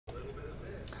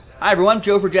Hi everyone,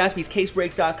 Joe for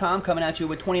JaspysCaseBreaks.com coming at you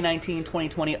with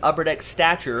 2019-2020 Upper Deck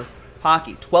Stature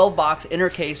Hockey. 12-box inner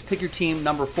case, pick your team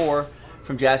number 4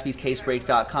 from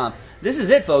JaspysCaseBreaks.com. This is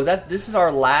it, folks. This is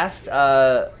our last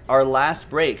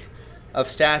break of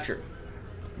Stature.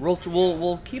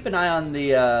 We'll keep an eye on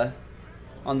the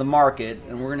market,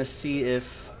 and we're gonna see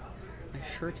if my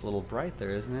shirt's a little bright there,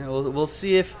 isn't it? We'll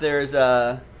see if there's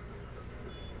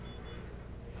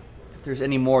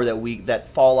any more that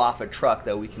fall off a truck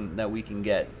that we can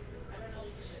get.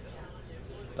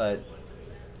 But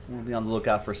we'll be on the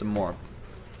lookout for some more.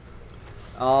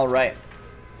 All right.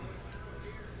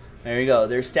 There you go.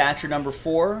 There's Stature number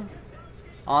 4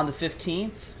 on the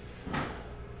 15th.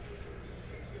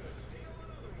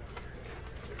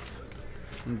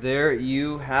 And there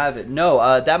you have it.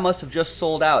 No, that must have just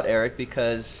sold out, Eric,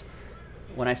 because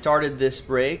when I started this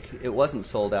break, it wasn't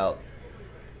sold out.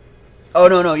 Oh,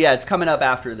 no, yeah, it's coming up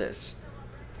after this.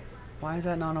 Why is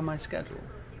that not on my schedule?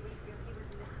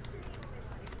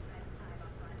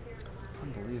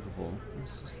 Unbelievable.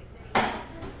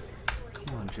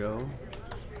 Come on, Joe.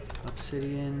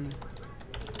 Obsidian,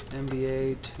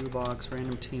 NBA, 2-box,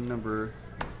 random team number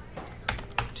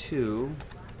 2.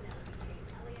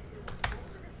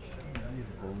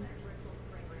 Unbelievable.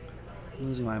 I'm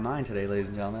losing my mind today, ladies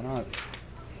and gentlemen.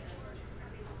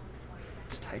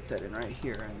 Let's type that in right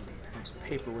here. This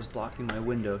paper was blocking my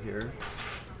window here.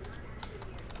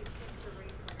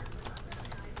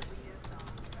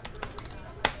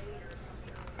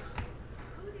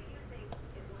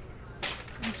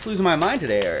 I'm just losing my mind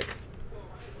today, Eric.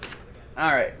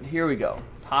 All right, here we go.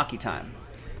 Hockey time.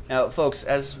 Now, folks,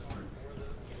 as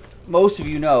most of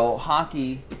you know,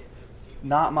 hockey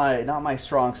not my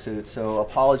strong suit. So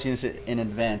apologies in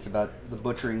advance about the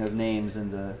butchering of names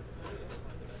and the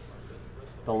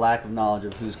lack of knowledge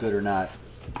of who's good or not.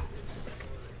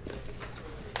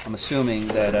 I'm assuming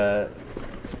that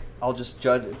I'll just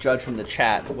judge from the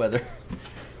chat whether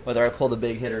I pull the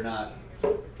big hit or not.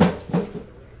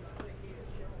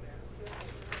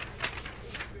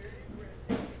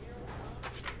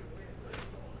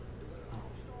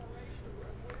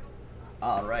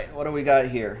 All right, what do we got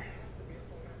here?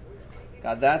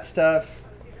 Got that stuff.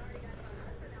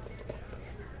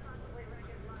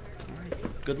 All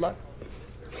right, good luck.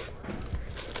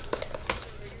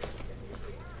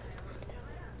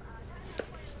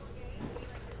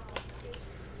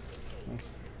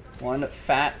 One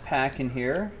fat pack in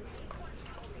here.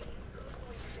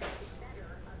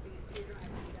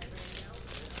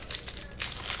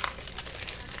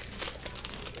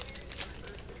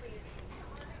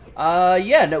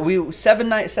 Yeah, no, seven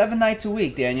nights a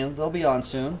week, Daniel. They'll be on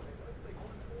soon.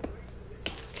 I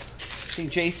think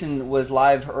Jason was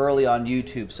live early on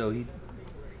YouTube, so he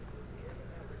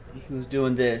was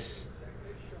doing this.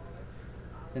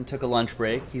 Then took a lunch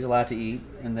break. He's allowed to eat,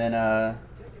 and then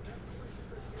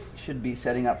should be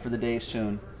setting up for the day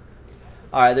soon.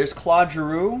 All right, there's Claude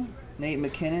Giroux, Nate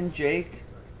McKinnon, Jake,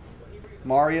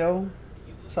 Mario.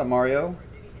 What's up, Mario?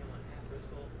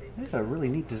 This is a really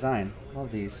neat design.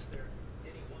 Love these.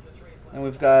 And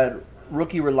we've got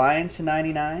Rookie Reliance to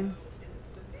 99.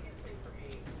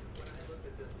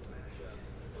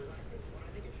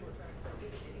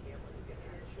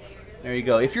 There you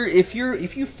go. If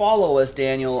you follow us,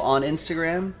 Daniel, on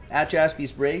Instagram at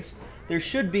Jaspys Breaks, there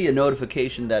should be a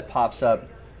notification that pops up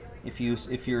if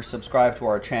you're subscribed to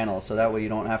our channel, so that way you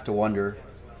don't have to wonder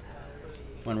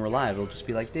when we're live. It'll just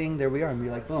be like, ding, there we are, and be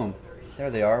like, boom, there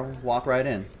they are. Walk right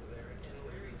in.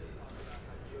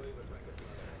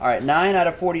 All right, 9 out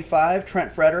of 45,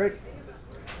 Trent Frederick,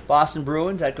 Boston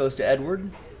Bruins. That goes to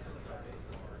Edward.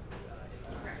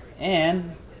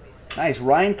 And nice,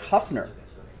 Ryan Kuffner,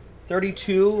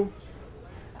 32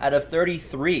 out of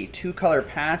 33, 2-color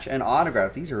patch and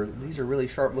autograph. These are really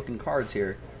sharp looking cards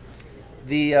here.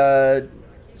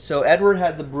 So Edward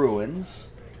had the Bruins.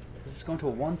 Is this going to a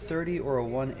 130 or a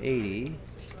 180?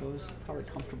 I suppose probably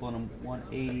comfortable in a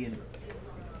 180 and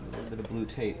a little bit of blue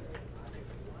tape.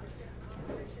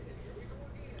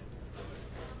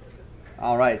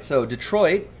 All right, so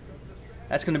Detroit,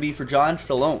 that's going to be for John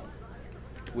Stallone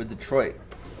with Detroit.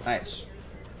 Nice.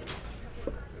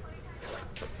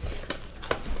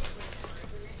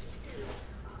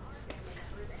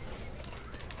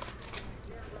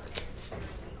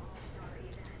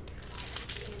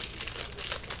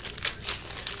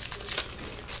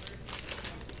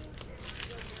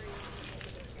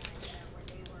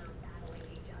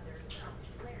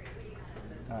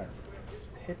 All right,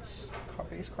 hits.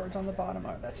 Base cards on the bottom.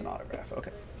 All right, that's an autograph.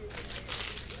 Okay.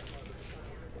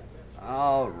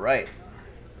 All right.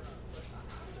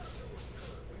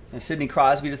 And Sidney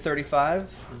Crosby to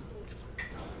 35.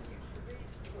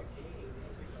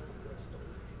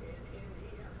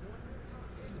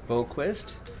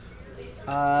 Boquist.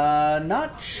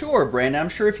 Not sure, Brandon. I'm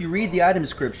sure if you read the item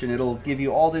description, it'll give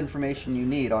you all the information you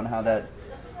need on how that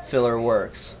filler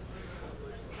works.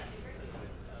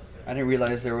 I didn't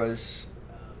realize there was...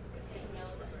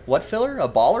 What filler? A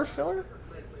baller filler?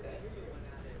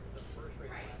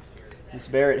 Miss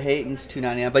Barrett Hayton's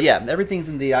 $2.99. But yeah, everything's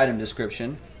in the item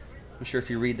description. I'm sure if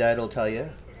you read that, it'll tell you.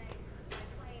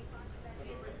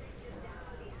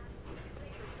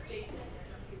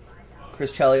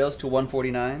 Chris Chelios to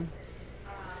 $149.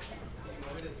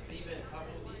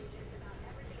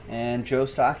 And Joe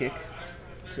Sakic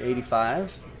to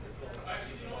 $85.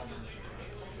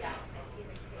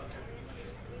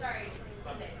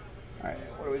 Alright,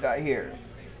 what do we got here?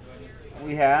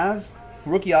 We have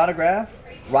rookie autograph,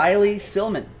 Riley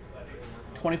Stillman.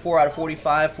 24 out of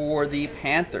 45 for the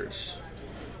Panthers.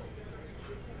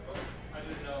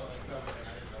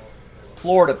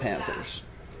 Florida Panthers.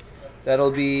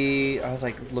 That'll be, I was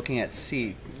like looking at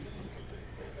C.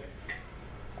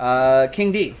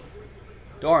 King D.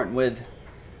 Dorn with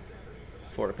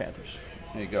Florida Panthers.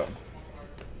 There you go.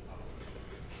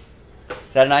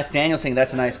 Is that a nice, Daniel saying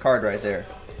that's a nice card right there.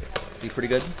 Is he pretty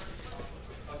good?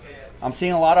 I'm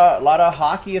seeing a lot of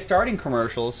hockey starting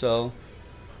commercials, so.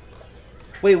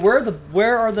 Wait,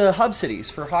 where are the hub cities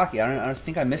for hockey? I don't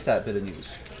think I missed that bit of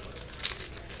news.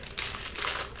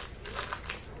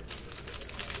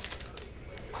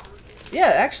 Yeah,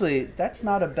 actually, that's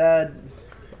not a bad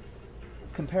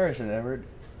comparison, Edward.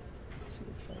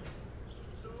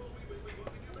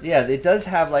 Yeah, it does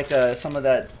have like some of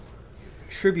that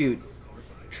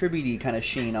tribute-y kind of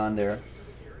sheen on there.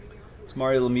 It's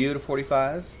Mario Lemieux to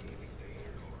 45.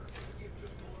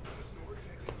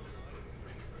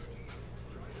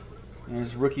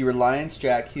 There's Rookie Reliance,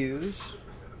 Jack Hughes.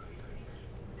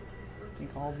 I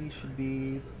think all these should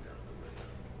be...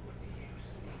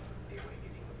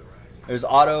 There's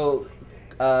Otto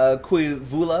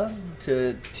Kuivula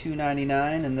to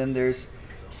 $2.99, and then there's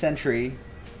Century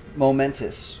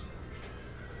Momentous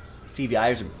Stevie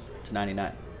Yzerman to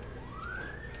 $99.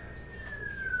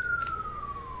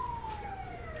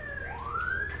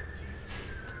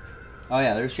 Oh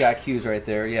yeah, there's Jack Hughes right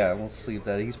there. Yeah, we'll sleeve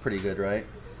that. He's pretty good, right?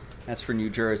 That's for New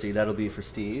Jersey. That'll be for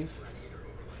Steve.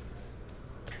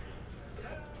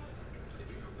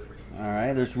 All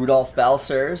right, there's Rudolph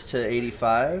Balcers to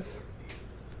 85.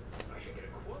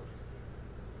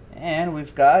 And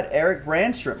we've got Eric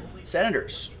Brandstrom,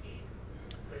 Senators,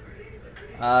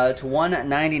 to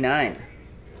 $199.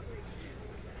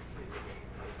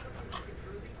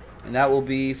 And that will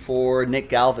be for Nick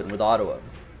Galvin with Ottawa.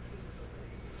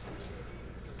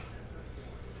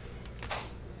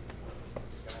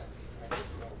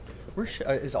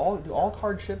 Do all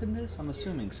cards ship in this? I'm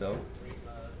assuming so.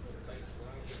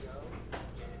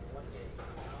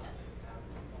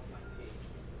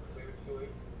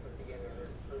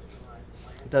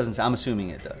 It doesn't. I'm assuming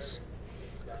it does.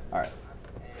 All right.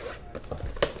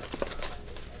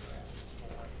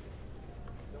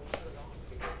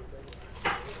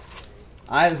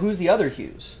 Who's the other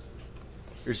Hughes?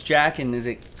 There's Jack and is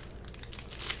it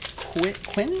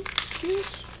Quinn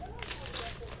Hughes?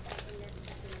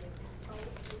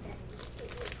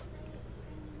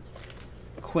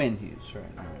 Quinn Hughes, right?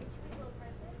 All right.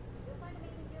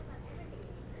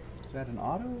 Is that an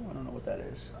auto? I don't know what that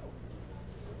is.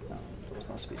 No, those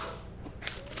must be.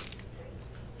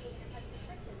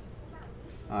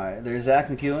 All right, there's Zach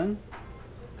McEwen,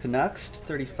 Canucks,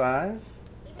 35.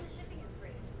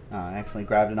 Oh, I accidentally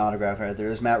grabbed an autograph right there.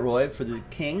 There's Matt Roy for the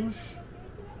Kings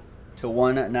to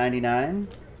 $199.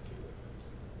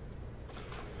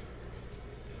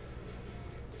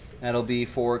 That'll be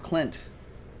for Clint.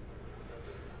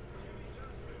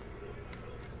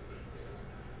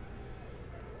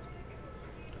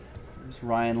 There's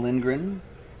Ryan Lindgren,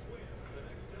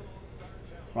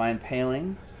 Ryan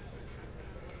Paling,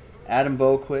 Adam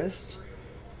Boquist,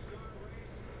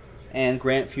 and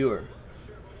Grant Fuhr.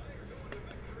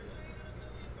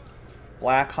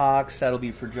 Blackhawks, that'll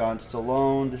be for John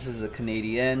Stallone. This is a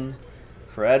Canadian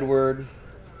for Edward.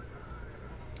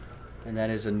 And that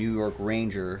is a New York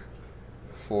Ranger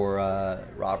for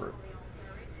Robert.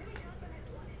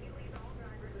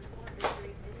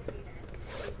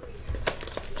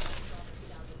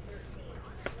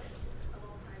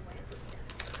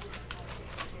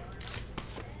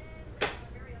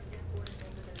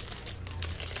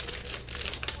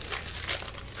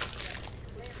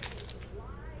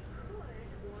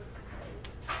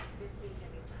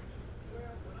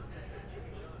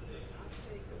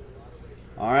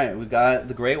 All right, we got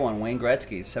the great one, Wayne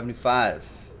Gretzky, 75.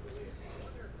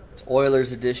 It's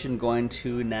Oilers edition going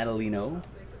to Natalino.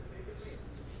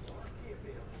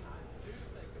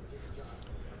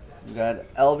 We got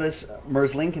Elvis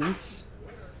Merzlikins,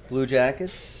 Blue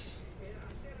Jackets.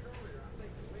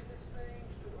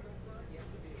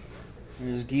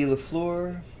 There's Guy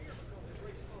Lafleur,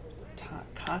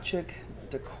 Kachuk,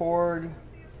 Decord,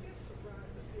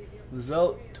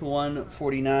 Lizotte to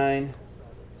 149,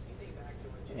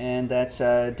 and that's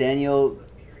Daniel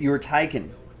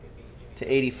Urtaikin to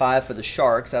 85 for the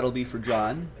Sharks. That'll be for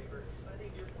John.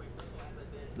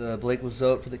 The Blake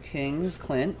Lizotte for the Kings,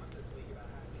 Clint.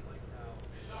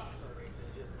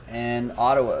 And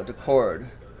Ottawa, Decord,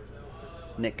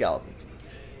 Nick Galvin.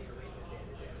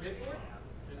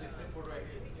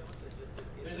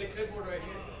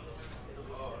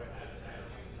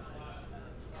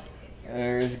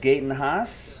 There's Gaten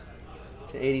Haas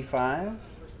to 85.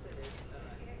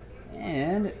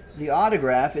 And the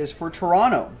autograph is for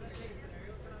Toronto.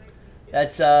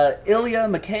 That's Ilya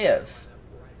Mikheyev.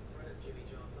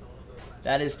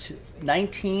 That is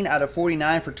 19 out of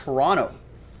 49 for Toronto.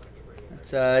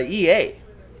 That's EA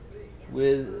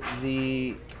with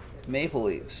the Maple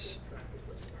Leafs.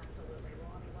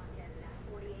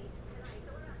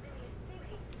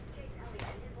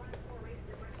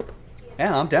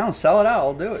 Yeah, I'm down. Sell it out.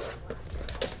 I'll do it.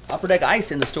 Upper Deck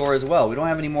Ice in the store as well. We don't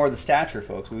have any more of the Stature,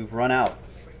 folks. We've run out.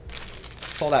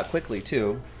 Sold out quickly,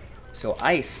 too. So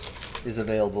Ice is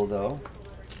available, though.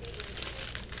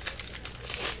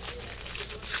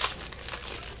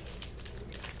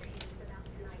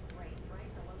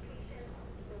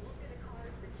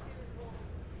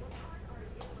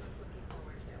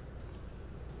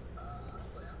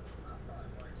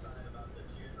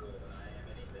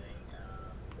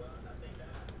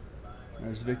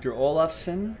 There's Victor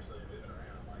Olofsson,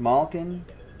 Malkin,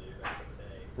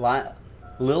 Lilia,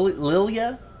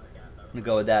 I'm going to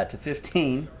go with that, to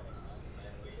 15,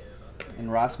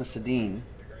 and Rasmus Sedin.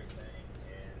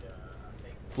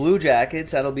 Blue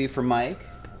Jackets, that'll be for Mike.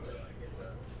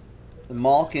 The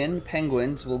Malkin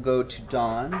Penguins will go to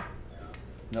Don.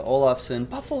 The Olofsson,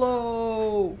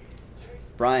 Buffalo!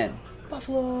 Brian,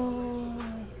 Buffalo!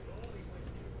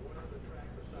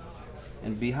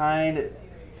 And behind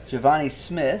Giovanni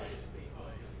Smith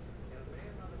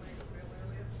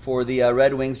for the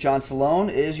Red Wings, John Salone,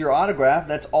 is your autograph.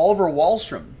 That's Oliver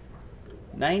Wahlstrom.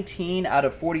 19 out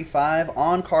of 45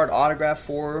 on-card autograph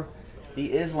for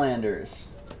the Islanders.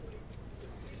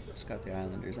 Just got the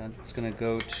Islanders. It's going to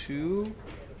go to...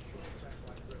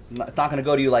 It's not going to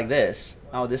go to you like this.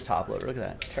 Not with this top loader. Look at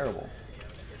that. It's terrible.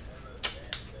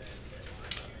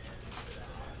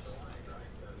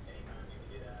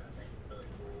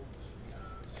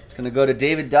 It's going to go to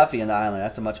David Duffy in the Island.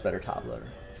 That's a much better top loader.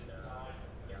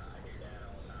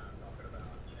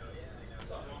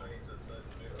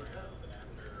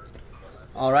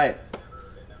 All right.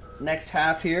 Next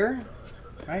half here.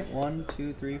 Right? 1,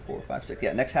 2, 3, 4, 5, 6.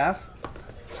 Yeah, next half.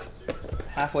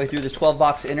 Halfway through this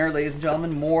 12-box inner, ladies and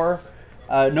gentlemen.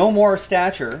 No more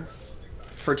Stature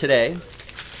for today.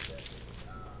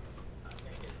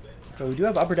 So we do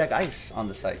have Upper Deck Ice on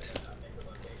the site.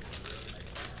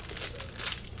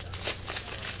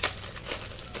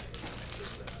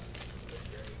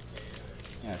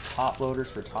 Yeah, top loaders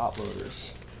for top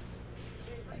loaders.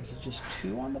 Is it just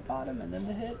 2 on the bottom and then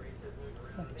the hit?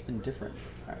 I feel like it's been different.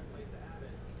 All right.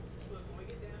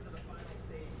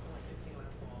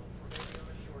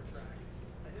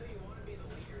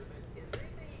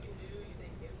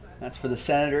 That's for the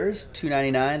Senators,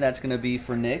 $2.99. That's going to be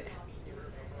for Nick.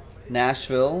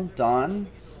 Nashville, Don.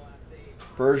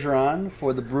 Bergeron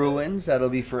for the Bruins. That'll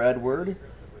be for Edward.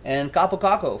 And Capo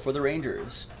Caco for the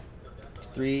Rangers,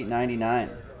 $3.99.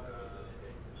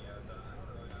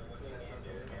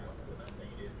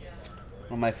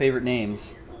 One of my favorite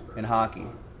names in hockey.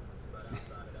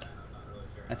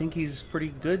 I think he's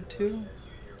pretty good too.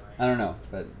 I don't know,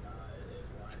 but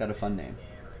it's got a fun name.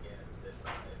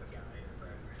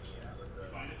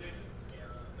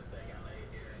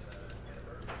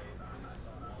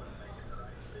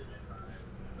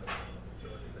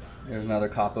 There's another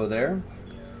Capo there.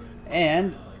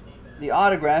 And the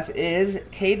autograph is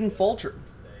Caden Fulcher.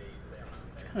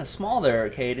 It's kind of small there,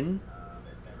 Caden.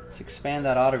 Let's expand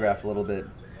that autograph a little bit.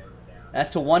 That's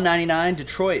to $1.99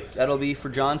 Detroit. That'll be for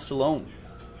John Stallone.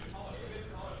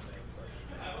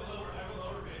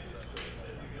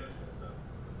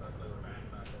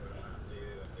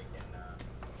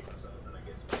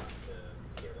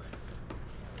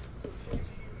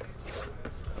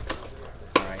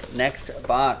 All right, next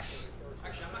box.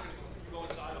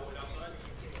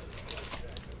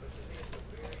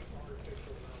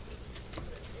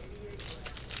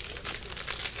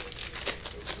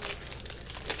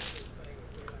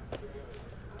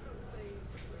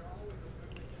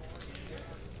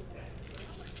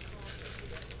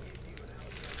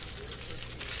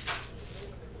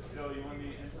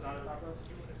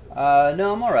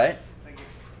 No, I'm all right.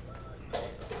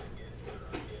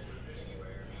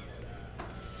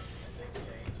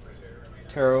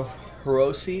 Taro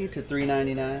Hiroshi to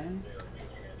 399.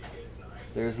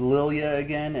 There's Lilia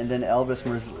again, and then Elvis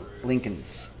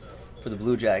Lincolns for the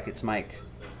Blue Jackets, Mike.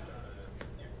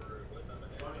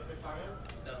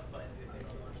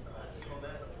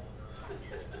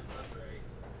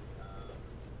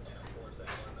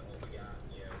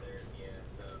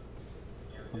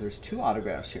 Well, there's 2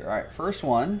 autographs here. All right, first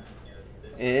one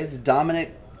is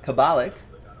Dominic Kubalik,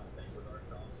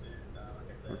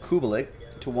 or Kubalik,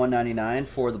 to 199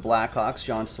 for the Blackhawks,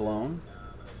 John Stallone.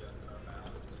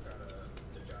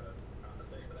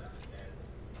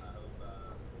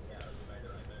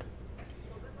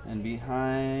 And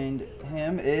behind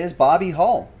him is Bobby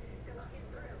Hull.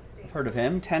 I've heard of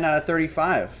him. 10 out of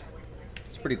 35.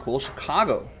 It's pretty cool.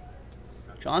 Chicago.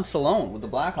 John Stallone with the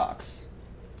Blackhawks.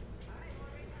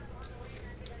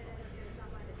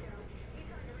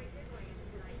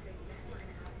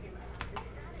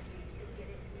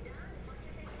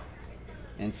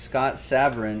 And Scott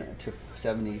Saverin to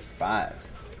 75.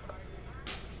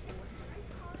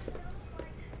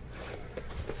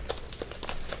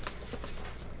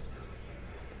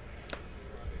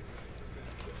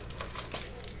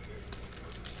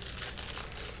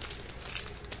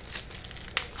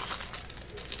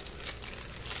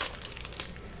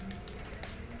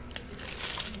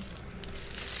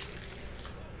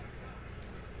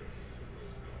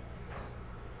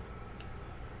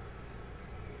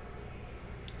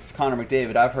 Connor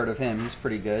McDavid, I've heard of him. He's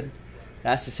pretty good.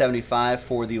 That's the 75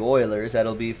 for the Oilers.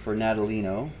 That'll be for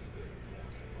Natalino.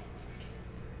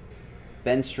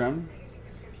 Benstrom,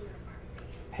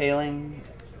 Paling,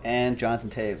 and Jonathan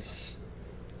Taves.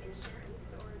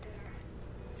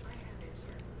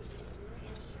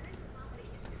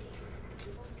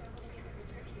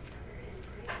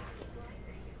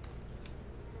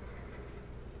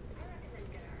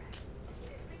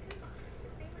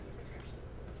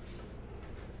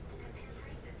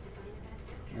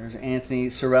 There's Anthony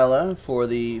Cirella for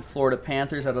the Florida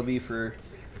Panthers. That'll be for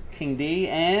King D.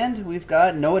 And we've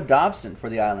got Noah Dobson for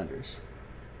the Islanders.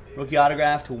 Rookie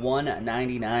autograph to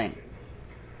 199.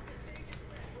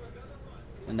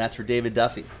 And that's for David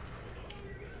Duffy.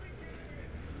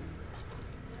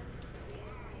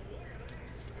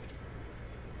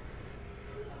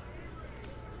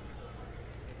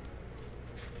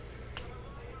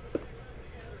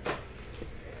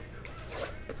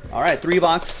 All right, 3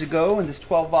 boxes to go in this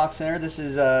 12-box center. This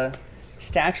is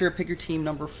Stature, pick your team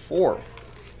number 4.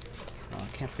 Oh,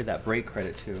 I can't figure that break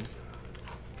credit too.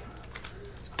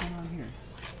 What's going on here?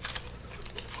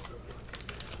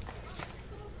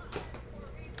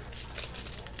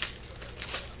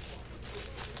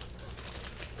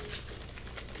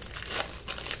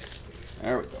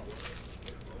 There we go.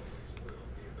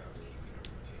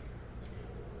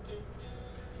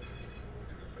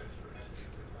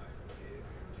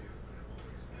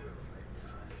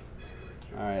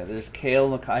 All right, there's Cale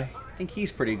Mackay. I think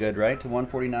he's pretty good, right? To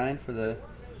 149 for the,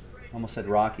 almost said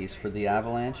Rockies, for the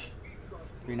Avalanche.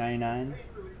 399.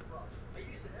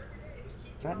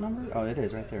 Is that number? Oh, it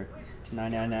is right there. To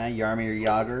 999, Jaromir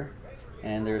Jagr.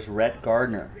 And there's Rhett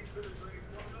Gardner.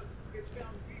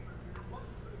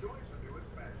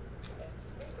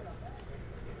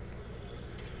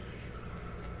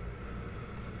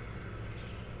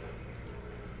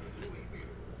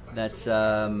 That's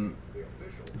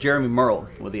Jeremy Merle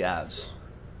with the Avs.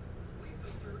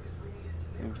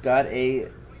 We've got a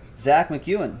Zach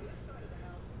McEwen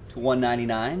to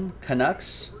 199.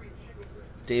 Canucks.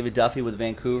 David Duffy with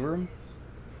Vancouver.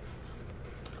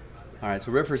 All right,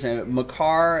 so Riffers and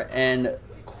Makar and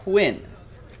Quinn,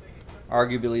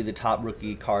 arguably the top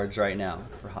rookie cards right now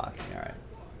for hockey. All right.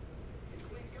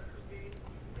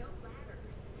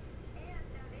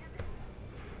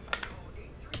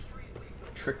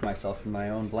 Tricked myself in my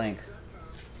own blank.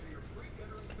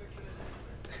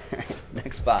 All right,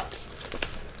 next box.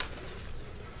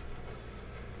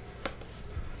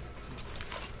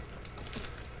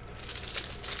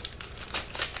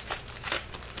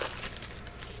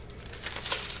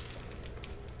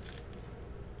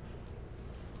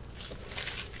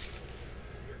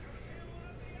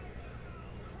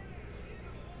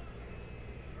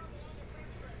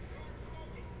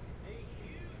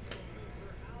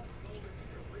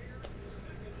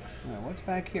 What's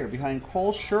back here? Behind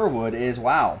Cole Sherwood is,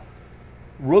 wow,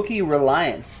 Rookie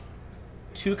Reliance.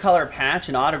 2-color patch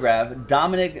and autograph,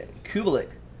 Dominic Kubalik.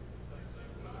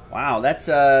 Wow, that's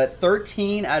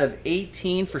 13 out of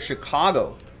 18 for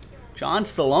Chicago. John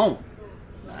Stallone.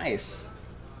 Nice.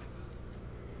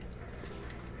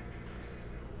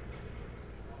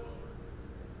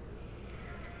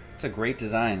 It's a great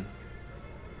design.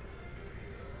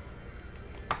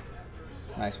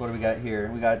 Nice. What do we got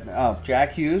here? We got, oh,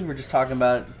 Jack Hughes. We're just talking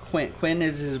about Quinn. Quinn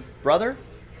is his brother?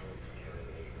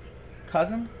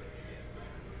 Cousin?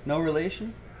 No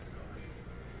relation?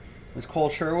 It's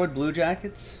Cole Sherwood, Blue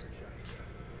Jackets.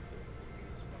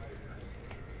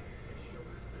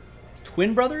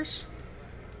 Twin brothers?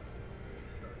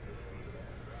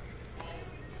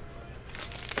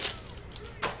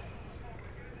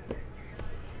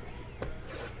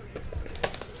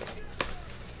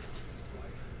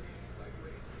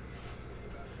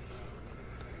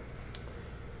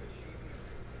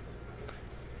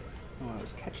 Oh, I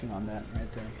was catching on that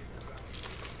right there.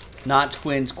 Not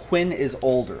twins. Quinn is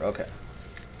older. Okay.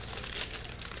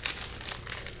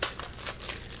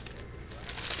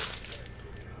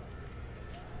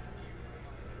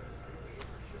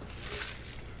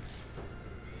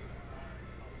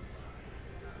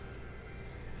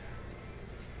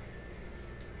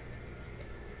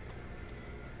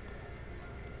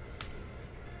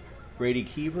 Brady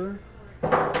Keeper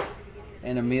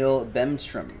and Emil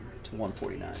Bemstrom to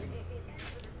 149.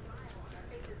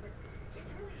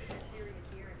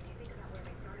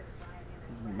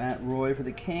 Matt Roy for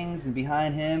the Kings, and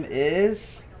behind him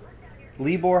is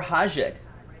Libor Hajek. There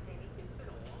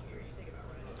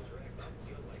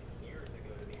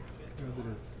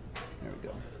we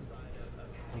go. A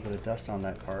little bit of dust on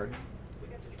that card.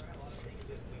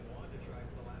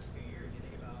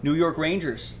 New York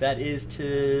Rangers, that is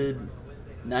to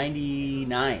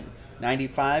 99,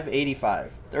 95,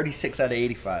 85, 36 out of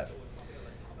 85.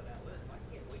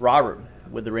 Robert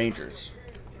with the Rangers.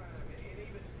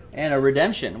 And a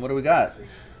redemption. What do we got?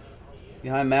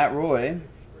 Behind Matt Roy.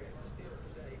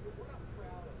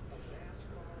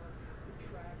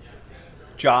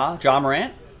 Ja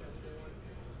Morant?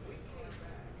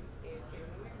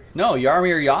 No,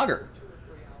 Jaromir Jagr.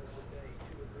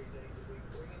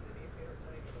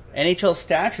 NHL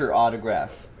Stature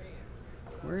autograph.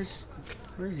 Where's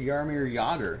Jaromir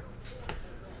Jagr?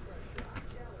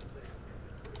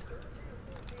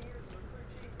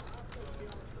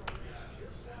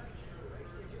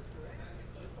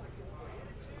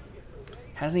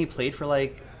 Hasn't he played for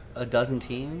like a dozen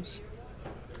teams?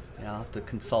 Yeah, I'll have to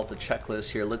consult the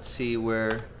checklist here. Let's see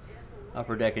where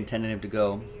Upper Deck intended him to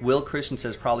go. Will Christian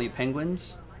says probably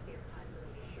Penguins.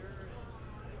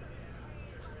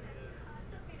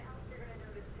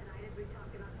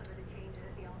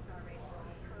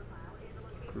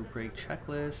 Group break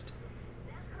checklist.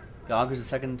 Yager's the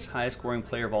second highest scoring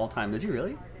player of all time. Is he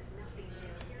really?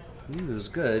 He was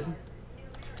good.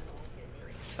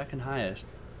 Second highest.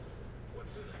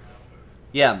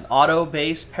 Yeah, auto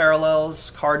base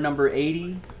parallels, card number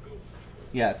 80.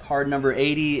 Yeah, card number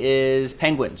 80 is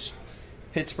Penguins.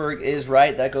 Pittsburgh is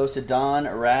right. That goes to Don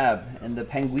Arab and the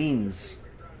Penguins.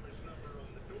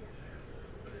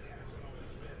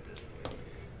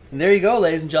 And there you go,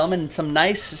 ladies and gentlemen. Some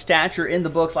nice Stature in the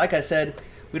books. Like I said,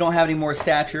 we don't have any more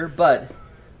Stature, but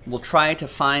we'll try to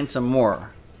find some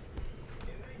more.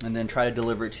 And then try to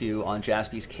deliver it to you on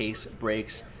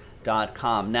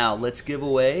jaspyscasebreaks.com. Now, let's give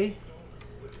away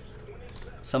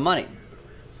some money.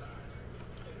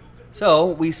 So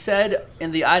we said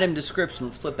in the item description,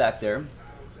 let's flip back there.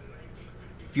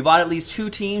 If you bought at least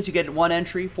 2 teams, you get 1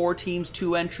 entry, 4 teams,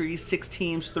 2 entries, 6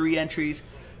 teams, 3 entries,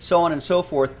 so on and so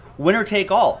forth. Winner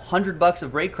take all, $100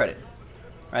 of break credit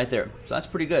right there. So that's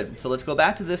pretty good. So let's go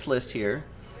back to this list here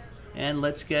and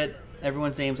let's get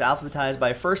everyone's names alphabetized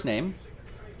by first name.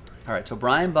 All right, so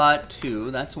Brian bought 2,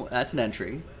 that's an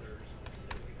entry.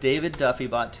 David Duffy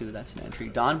bought 2, that's an entry.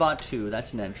 Don bought 2,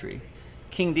 that's an entry.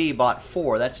 King D bought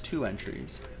 4, that's 2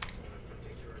 entries.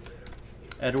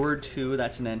 Edward 2,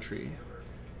 that's an entry.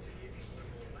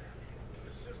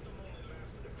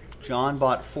 John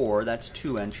bought 4, that's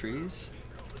 2 entries.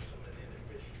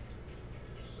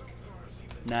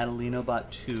 Natalino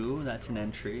bought 2, that's an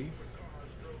entry.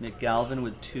 Nick Galvin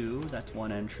with 2, that's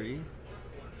 1 entry.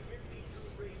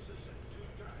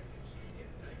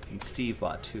 And Steve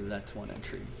bought 2, that's 1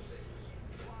 entry.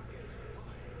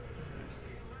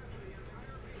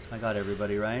 So I got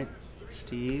everybody right.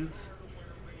 Steve,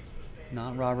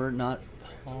 not Robert, not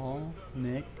Paul,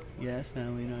 Nick, yes,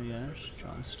 Natalino, yes,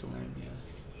 John Stallone,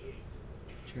 yes.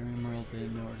 Jeremy Merle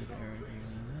did, nor did Eric.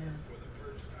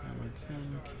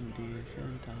 Robertson, King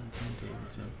Davidson, Donaldson,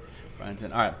 Davidson,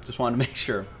 Bryanton. All right, just wanted to make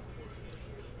sure.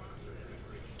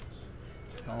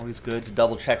 Always good to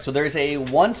double check. So there's a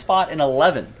 1 spot in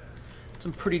 11.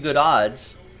 Some pretty good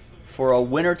odds for a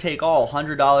winner take all,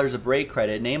 $100 of break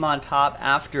credit. Name on top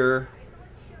after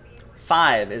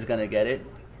 5 is going to get it.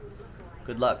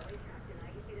 Good luck.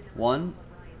 1,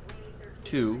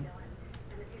 2,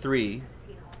 3,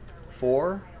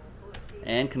 4,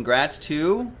 and congrats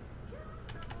to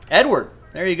Edward.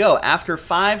 There you go. After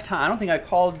 5 times, I don't think I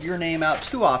called your name out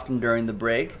too often during the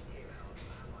break,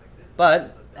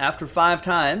 but after 5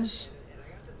 times,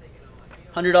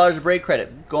 $100 of break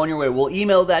credit going your way. We'll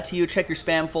email that to you. Check your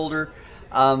spam folder.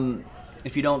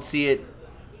 If you don't see it,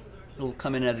 it'll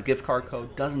come in as a gift card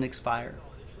code. Doesn't expire.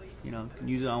 You know, you can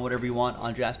use it on whatever you want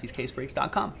on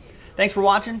jaspyscasebreaks.com. Thanks for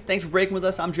watching. Thanks for breaking with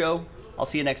us. I'm Joe. I'll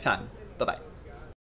see you next time. Bye-bye.